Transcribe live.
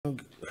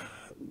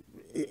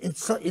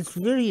it's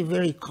very,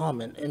 very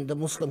common in the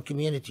Muslim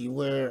community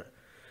where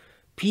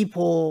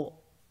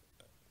people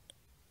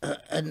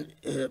and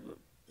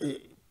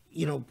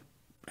you know,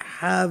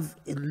 have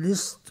a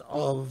list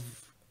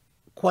of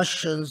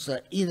questions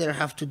that either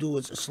have to do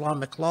with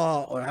Islamic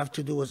law or have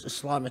to do with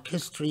Islamic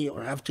history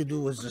or have to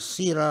do with the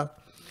seerah.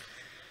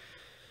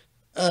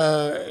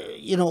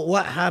 You know,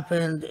 what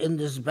happened in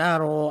this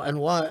battle and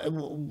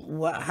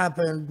what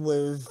happened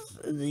with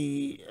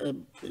the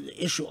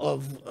issue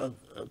of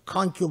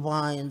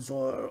concubines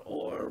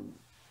or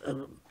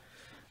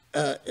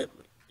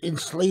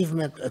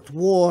enslavement at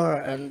war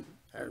and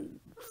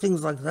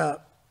things like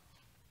that.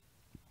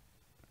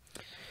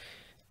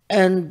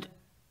 And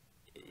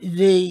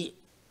they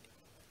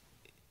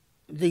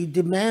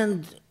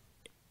demand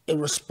a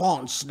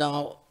response.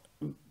 Now,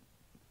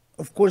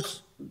 of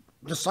course,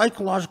 the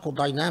psychological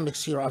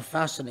dynamics here are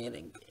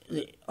fascinating.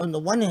 On the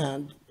one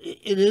hand,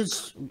 it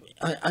is,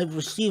 I've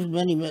received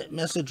many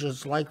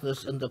messages like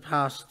this in the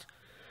past,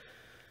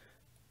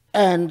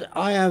 and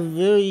I have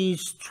very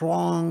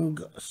strong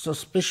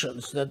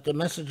suspicions that the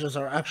messages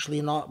are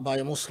actually not by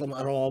a Muslim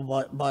at all,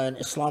 but by an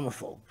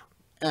Islamophobe.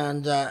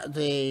 And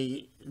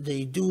they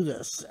do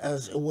this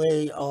as a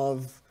way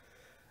of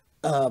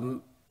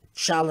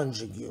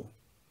challenging you.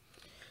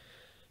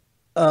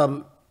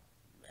 And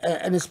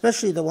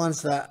especially the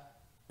ones that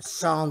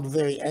sound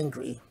very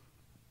angry.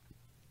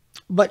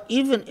 But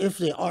even if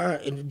they are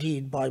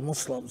indeed by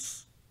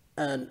Muslims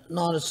and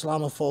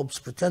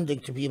non-Islamophobes pretending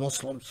to be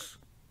Muslims,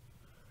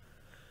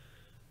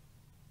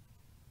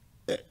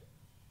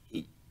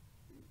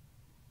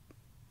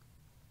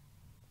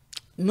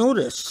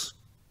 notice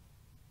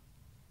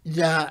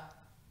that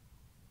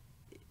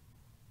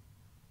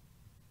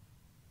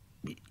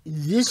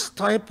this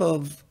type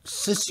of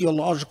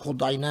sociological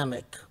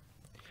dynamic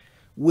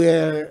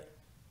where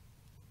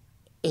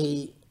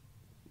a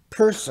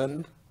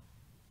person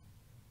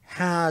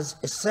has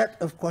a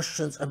set of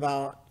questions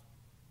about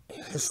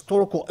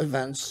historical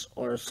events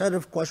or a set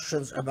of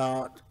questions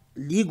about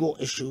legal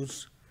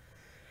issues,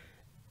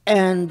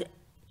 and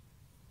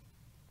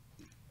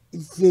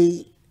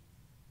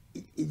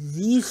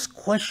these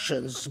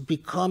questions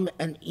become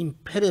an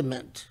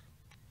impediment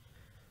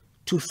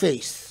to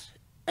faith.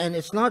 And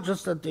it's not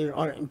just that they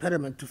are an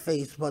impediment to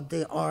faith, but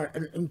they are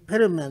an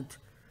impediment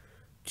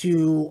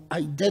to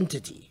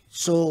identity.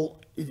 So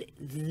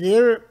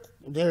their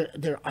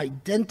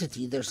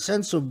identity, their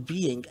sense of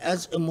being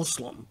as a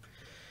Muslim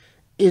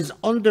is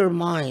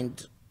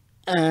undermined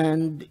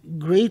and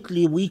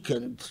greatly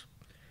weakened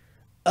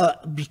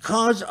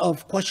because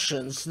of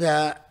questions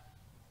that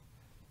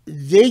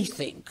they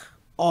think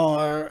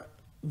are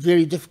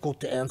very difficult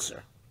to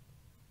answer.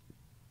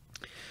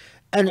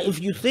 And if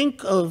you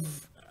think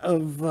of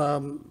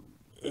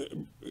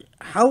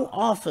how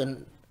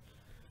often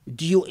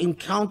do you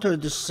encounter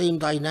the same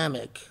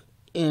dynamic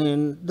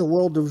in the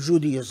world of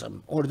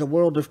Judaism or the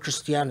world of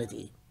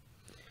Christianity?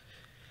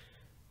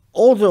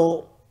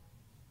 Although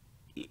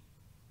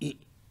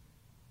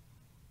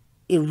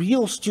a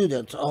real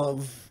student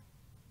of,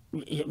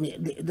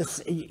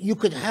 you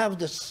could have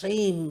the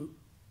same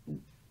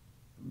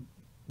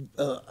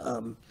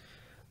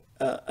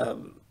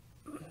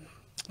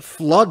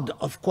flood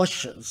of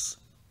questions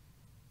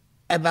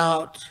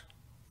about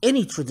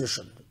any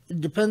tradition.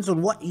 It depends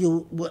on what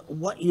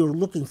you're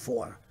looking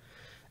for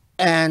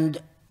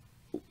and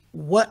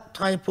what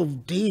type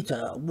of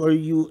data were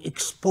you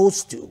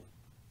exposed to,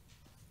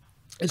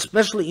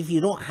 especially if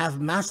you don't have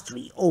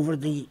mastery over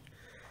the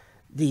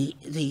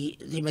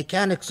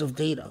mechanics of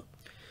data.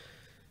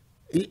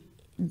 It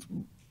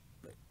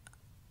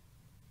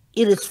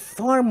is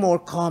far more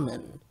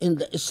common in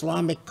the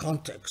Islamic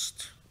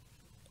context,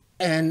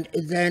 and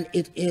then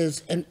it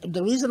is, and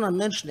the reason I'm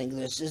mentioning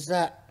this is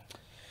that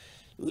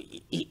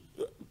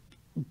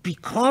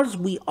because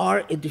we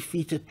are a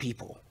defeated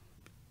people,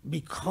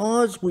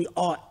 because we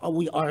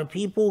are a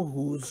people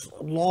whose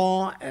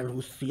law and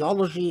whose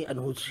theology and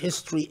whose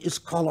history is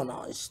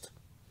colonized,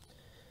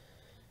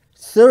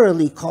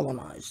 thoroughly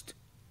colonized,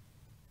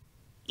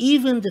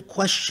 even the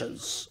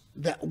questions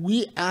that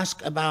we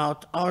ask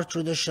about our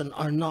tradition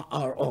are not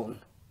our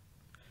own.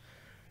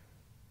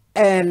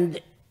 And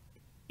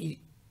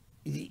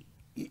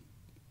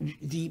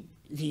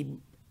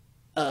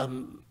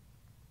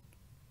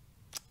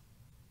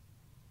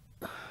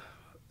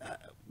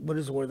what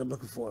is the word I'm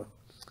looking for?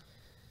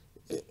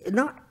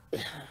 Not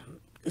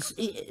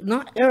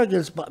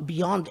arrogance, but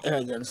beyond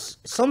arrogance,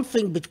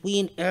 something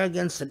between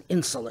arrogance and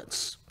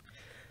insolence.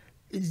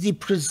 The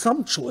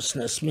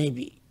presumptuousness,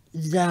 maybe,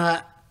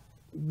 that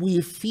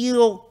we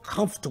feel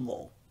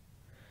comfortable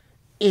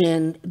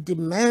in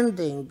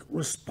demanding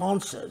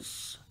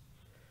responses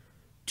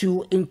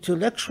to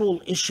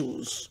intellectual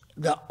issues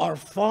that are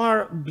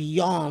far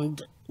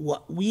beyond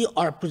what we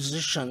are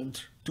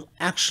positioned to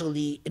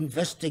actually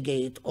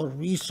investigate or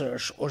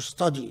research or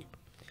study.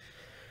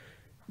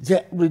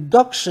 The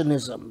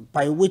reductionism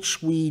by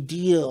which we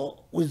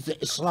deal with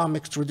the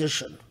Islamic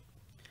tradition,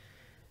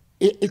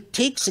 it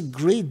takes a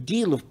great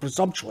deal of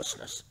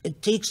presumptuousness.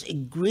 It takes a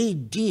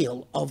great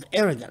deal of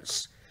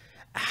arrogance.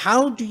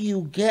 how do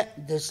you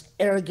get this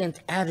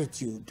arrogant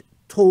attitude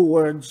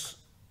towards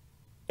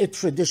a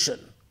tradition?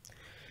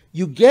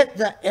 You get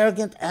that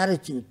arrogant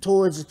attitude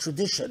towards a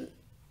tradition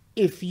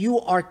if you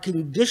are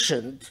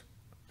conditioned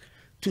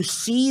to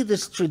see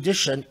this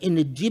tradition in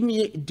a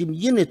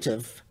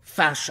diminutive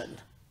fashion.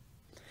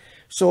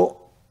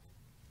 So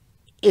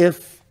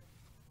if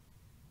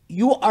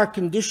you are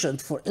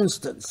conditioned, for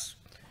instance,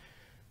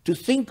 to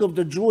think of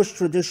the Jewish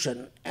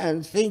tradition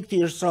and think to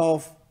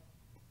yourself,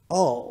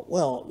 oh,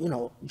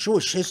 well,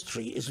 Jewish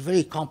history is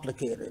very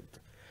complicated,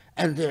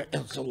 and there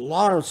is a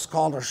lot of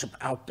scholarship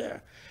out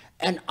there,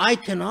 and I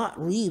cannot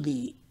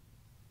really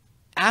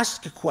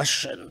ask a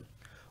question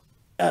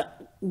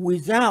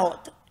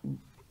without,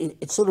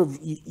 it's sort of,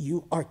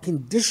 you are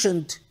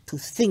conditioned to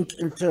think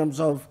in terms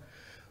of,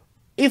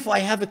 if I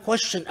have a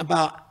question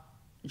about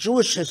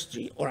Jewish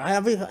history, or I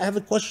have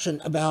a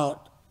question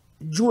about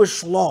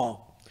Jewish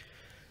law,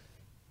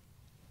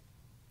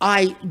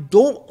 I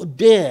don't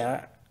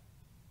dare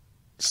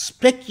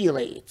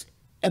speculate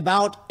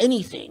about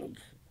anything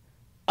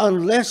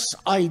unless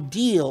I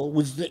deal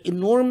with the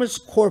enormous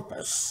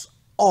corpus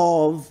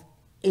of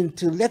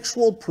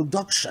intellectual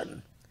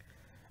production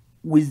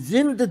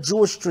within the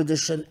Jewish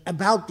tradition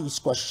about these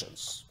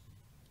questions.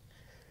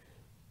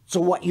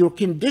 So what you're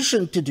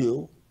conditioned to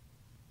do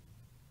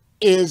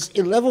is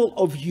a level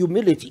of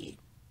humility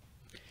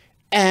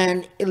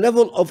and a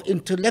level of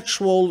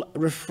intellectual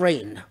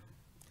refrain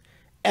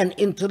and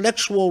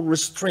intellectual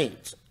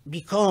restraint,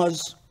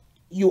 because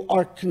you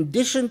are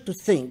conditioned to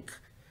think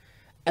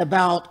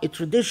about a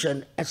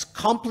tradition as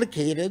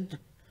complicated,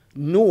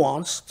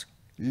 nuanced,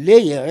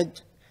 layered,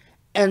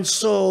 and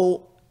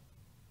so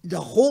the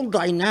whole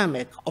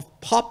dynamic of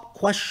pop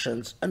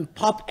questions and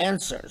pop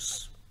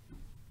answers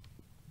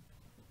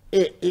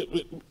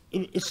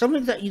it's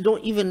something that you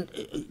don't even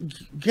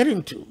get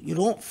into, you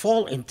don't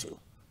fall into,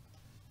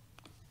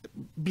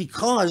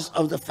 because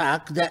of the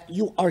fact that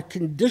you are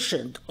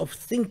conditioned of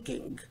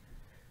thinking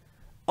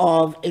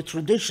of a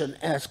tradition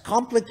as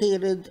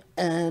complicated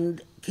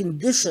and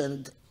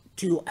conditioned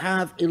to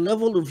have a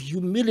level of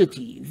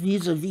humility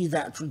vis-a-vis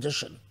that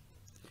tradition.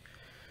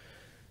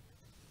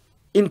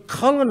 In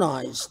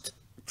colonized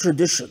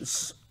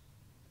traditions,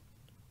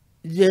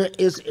 there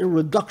is a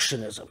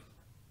reductionism.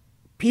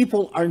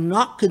 People are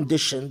not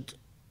conditioned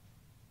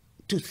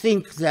to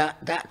think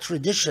that that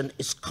tradition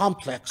is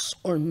complex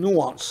or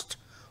nuanced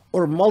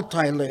or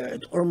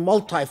multi-layered or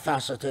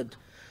multifaceted,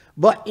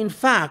 but in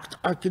fact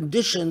are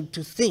conditioned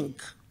to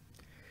think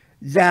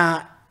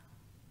that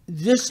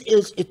this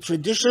is a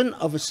tradition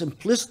of a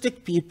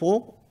simplistic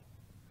people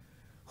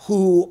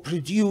who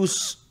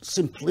produce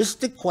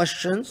simplistic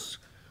questions,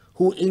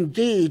 who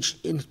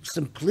engage in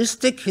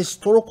simplistic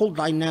historical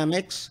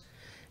dynamics.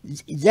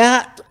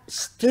 That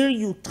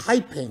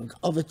stereotyping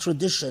of a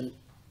tradition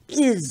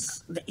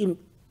is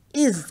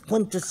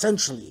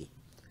quintessentially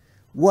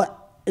what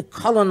a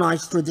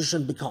colonized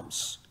tradition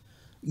becomes.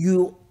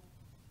 You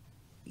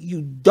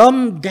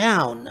dumb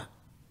down.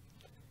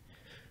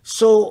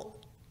 So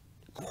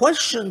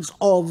questions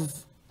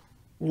of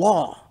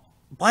law,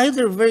 by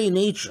their very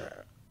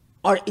nature,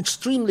 are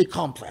extremely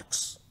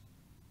complex,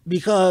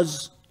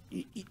 because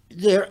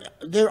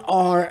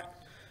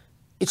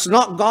it's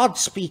not God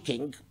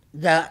speaking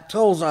that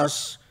tells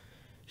us,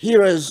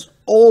 here is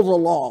all the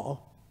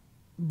law,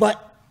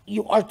 but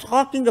you are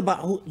talking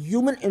about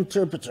human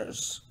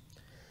interpreters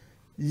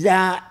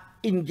that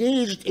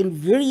engaged in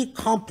very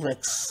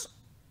complex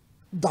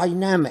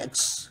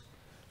dynamics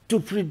to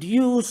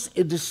produce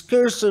a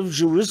discursive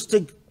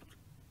juristic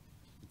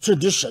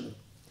tradition.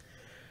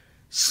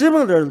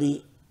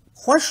 Similarly,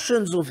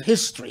 questions of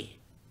history,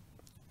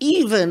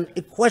 even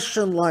a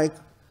question like,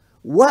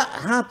 what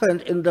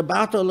happened in the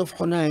Battle of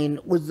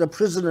Hunain with the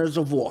prisoners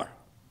of war?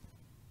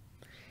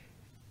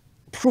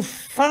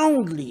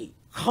 Profoundly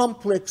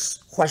complex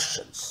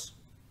questions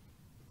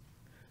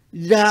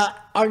that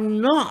are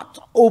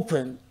not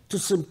open to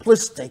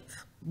simplistic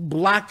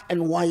black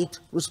and white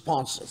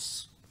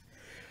responses.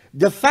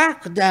 The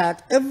fact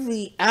that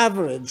every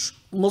average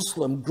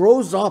Muslim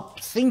grows up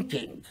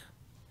thinking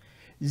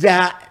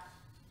that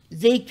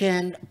they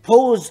can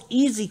pose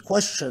easy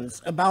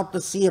questions about the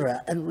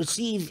seerah and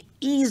receive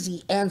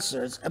easy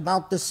answers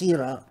about the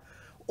seerah,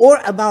 or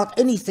about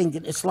anything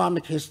in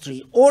Islamic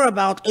history, or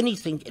about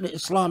anything in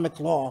Islamic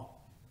law,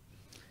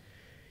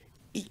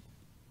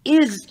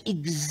 is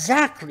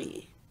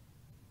exactly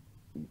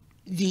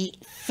the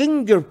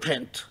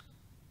fingerprint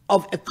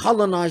of a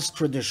colonized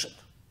tradition.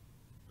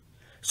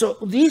 So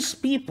these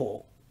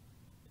people,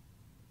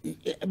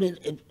 I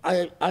mean,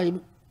 I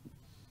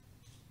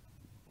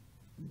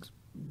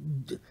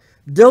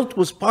dealt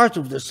with part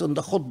of this in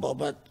the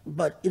khutbah,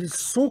 but it is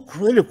so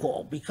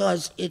critical,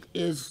 because it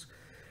is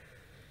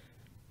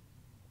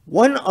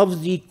one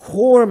of the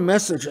core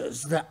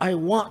messages that I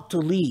want to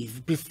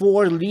leave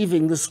before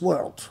leaving this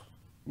world,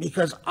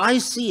 because I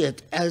see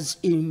it as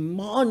a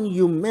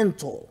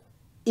monumental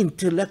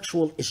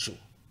intellectual issue,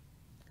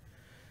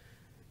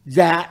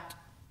 that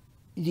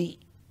the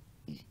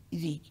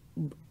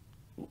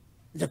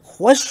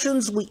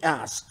questions we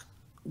ask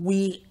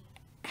we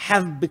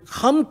have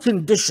become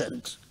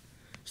conditioned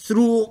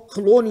through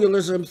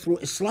colonialism, through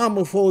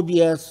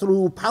Islamophobia,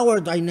 through power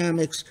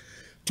dynamics,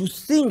 to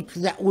think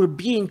that we're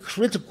being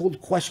critical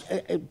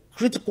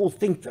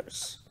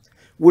thinkers.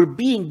 We're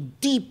being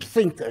deep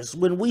thinkers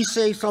when we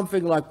say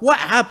something like, what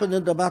happened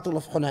in the Battle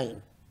of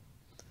Hunayn?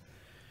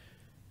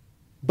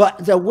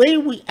 But the way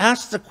we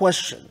ask the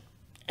question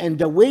and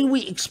the way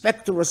we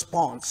expect a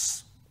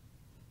response,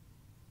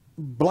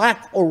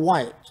 black or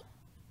white,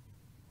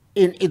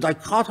 in a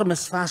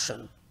dichotomous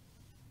fashion,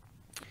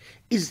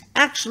 is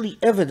actually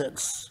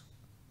evidence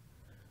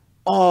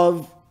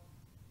of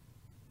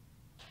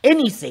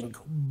anything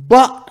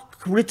but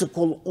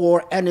critical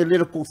or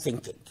analytical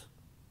thinking.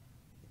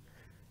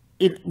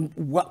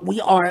 What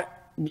we are,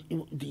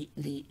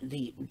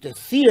 the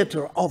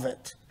theater of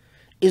it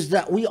is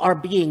that we are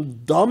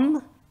being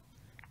dumb,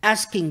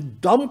 asking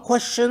dumb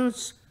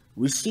questions,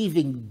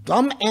 receiving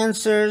dumb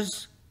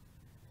answers,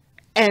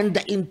 and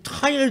the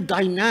entire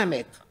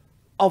dynamic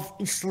of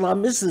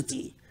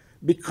Islamicity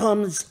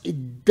becomes a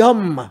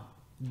dumb,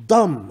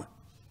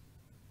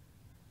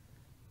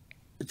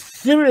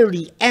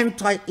 thoroughly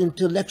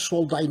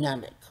anti-intellectual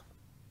dynamic.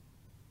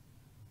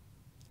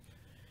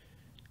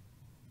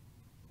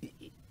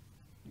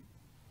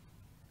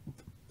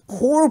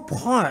 Core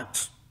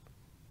part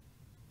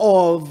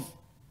of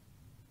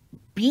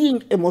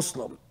being a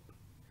Muslim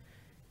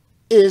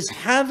is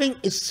having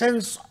a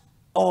sense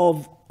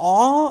of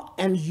awe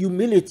and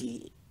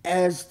humility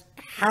as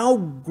how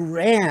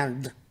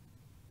grand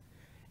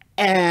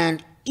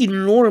and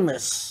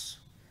enormous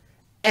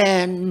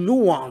and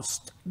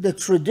nuanced the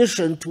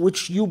tradition to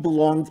which you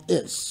belong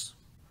is.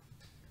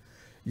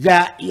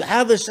 That you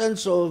have a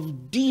sense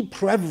of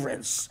deep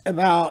reverence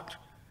about,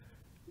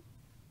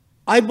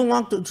 I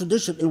belong to a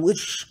tradition in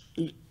which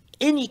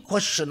any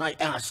question I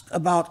ask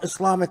about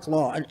Islamic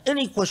law and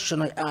any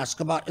question I ask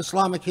about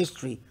Islamic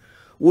history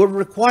will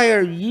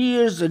require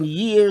years and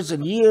years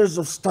and years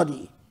of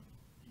study.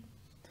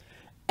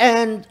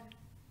 And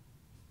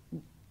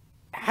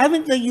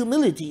having the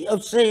humility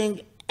of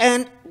saying,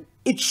 and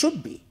it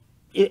should be.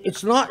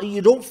 It's not,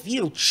 you don't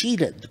feel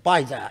cheated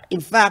by that.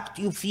 In fact,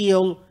 you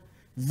feel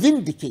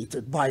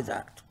vindicated by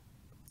that.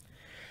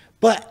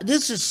 But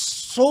this is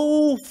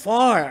so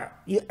far,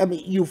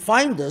 you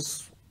find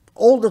this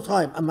all the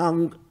time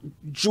among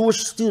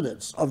Jewish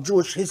students of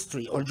Jewish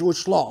history or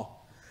Jewish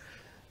law.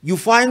 You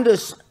find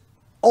this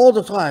all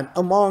the time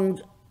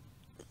among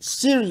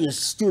serious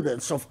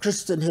students of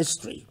Christian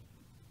history.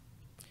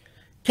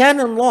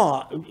 Canon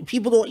law,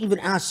 people don't even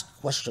ask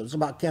questions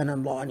about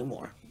canon law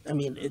anymore. I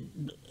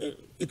mean,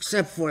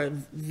 except for a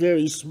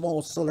very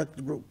small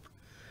select group.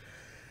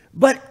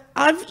 But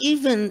I've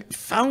even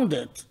found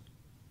it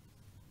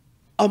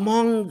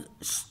among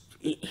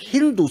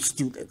Hindu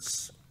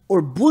students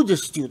or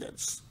Buddhist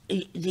students,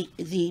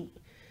 the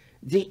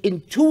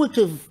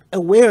intuitive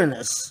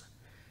awareness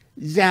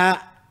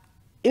that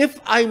if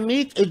I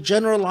make a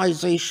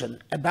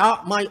generalization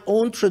about my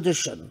own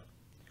tradition,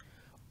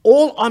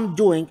 all I'm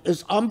doing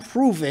is I'm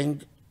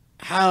proving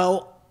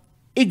how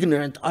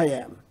ignorant I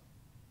am.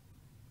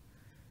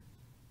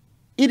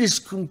 It is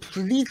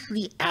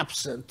completely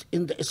absent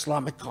in the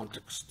Islamic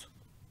context.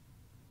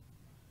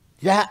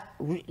 That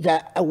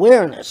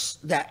awareness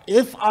that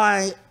if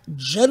I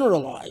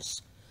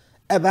generalize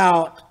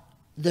about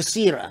the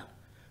seerah,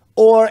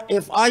 or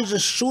if I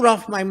just shoot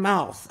off my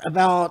mouth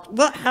about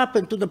what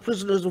happened to the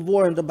prisoners of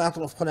war in the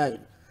Battle of Hunayn,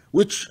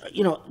 which,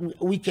 you know,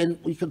 we can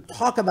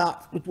talk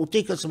about, it will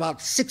take us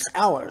about 6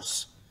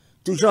 hours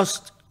to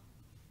just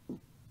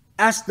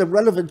ask the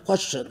relevant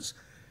questions,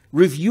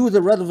 review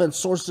the relevant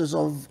sources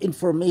of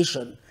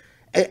information,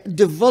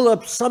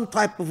 develop some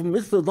type of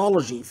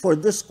methodology for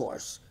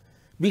discourse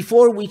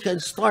before we can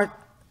start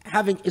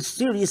having a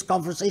serious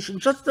conversation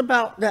just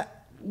about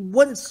that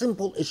one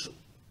simple issue.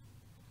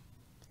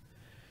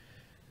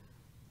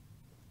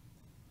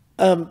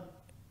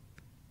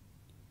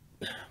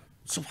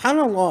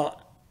 SubhanAllah,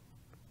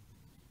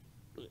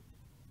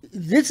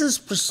 this is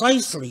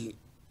precisely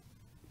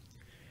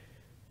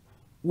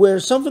where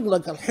something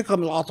like Al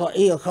Hikam Al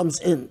Ata'iyah comes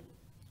in.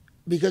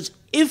 Because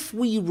if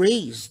we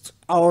raised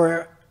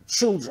our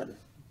children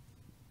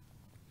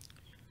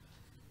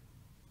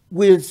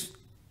with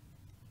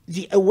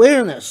the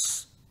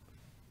awareness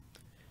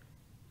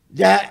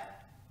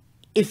that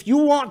if you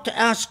want to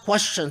ask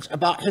questions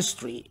about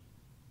history,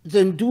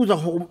 then do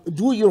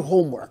your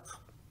homework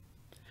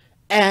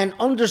and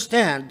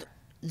understand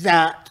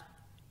that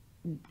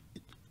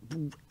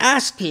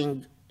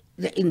asking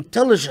the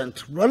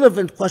intelligent,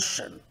 relevant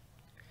question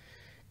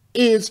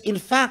is in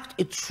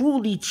fact a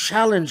truly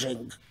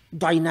challenging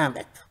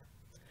dynamic.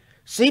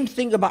 Same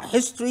thing about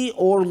history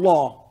or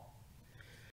law.